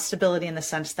it's not stability in the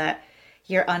sense that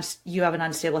you have an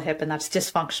unstable hip and that's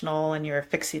dysfunctional and you're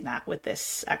fixing that with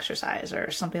this exercise or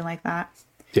something like that.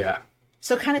 Yeah.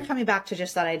 So kind of coming back to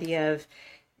just that idea of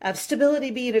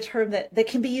stability being a term that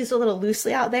can be used a little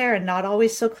loosely out there and not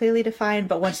always so clearly defined,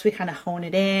 but once we kind of hone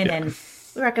it in and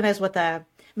we recognize what the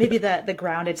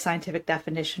grounded scientific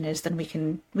definition is, then we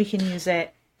can use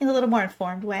it in a little more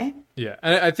informed way. Yeah.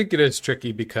 And I think it is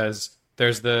tricky because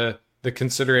there's the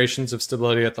considerations of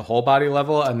stability at the whole body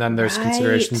level, and then there's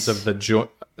considerations of the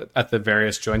at the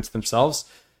various joints themselves.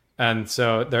 And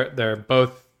so they're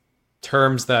both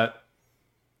terms that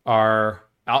are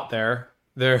out there.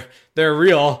 They're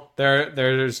real.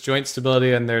 There's joint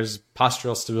stability and there's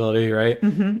postural stability, right?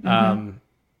 And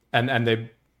they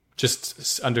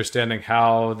just understanding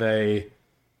how they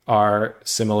are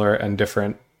similar and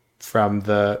different from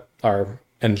our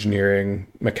engineering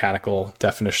mechanical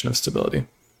definition of stability.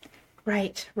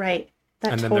 Right.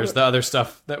 And then there's the other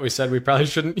stuff that we said we probably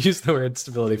shouldn't use the word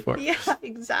stability for. Yeah,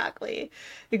 exactly.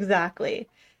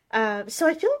 So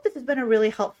I feel like this has been a really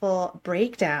helpful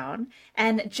breakdown.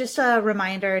 And just a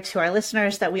reminder to our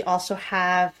listeners that we also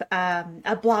have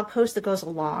a blog post that goes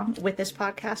along with this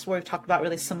podcast where we've talked about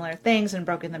really similar things and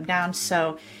broken them down.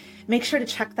 So make sure to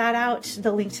check that out.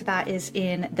 The link to that is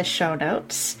in the show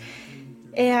notes.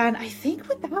 And I think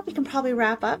with that, we can probably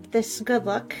wrap up this good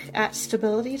look at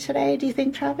stability today. Do you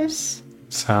think, Travis?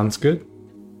 Sounds good.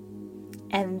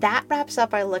 And that wraps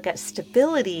up our look at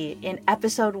stability in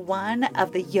episode 1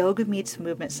 of the Yoga Meets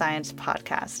Movement Science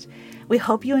podcast. We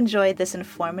hope you enjoyed this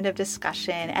informative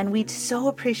discussion, and we'd so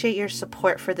appreciate your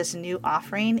support for this new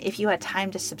offering if you had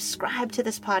time to subscribe to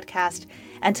this podcast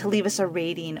and to leave us a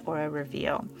rating or a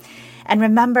review. And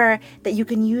remember that you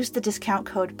can use the discount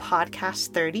code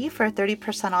podcast30 for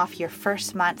 30% off your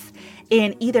first month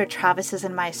in either Travis's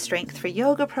and my Strength for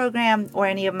Yoga program or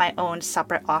any of my own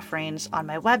separate offerings on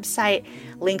my website.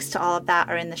 Links to all of that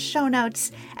are in the show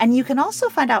notes. And you can also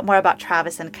find out more about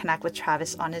Travis and connect with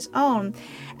Travis on his own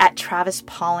at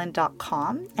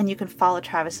travispolin.com. And you can follow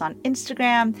Travis on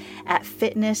Instagram at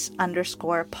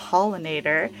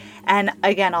fitness_pollinator. And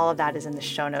again, all of that is in the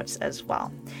show notes as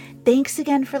well. Thanks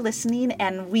again for listening,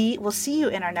 and we will see you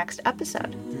in our next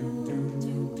episode.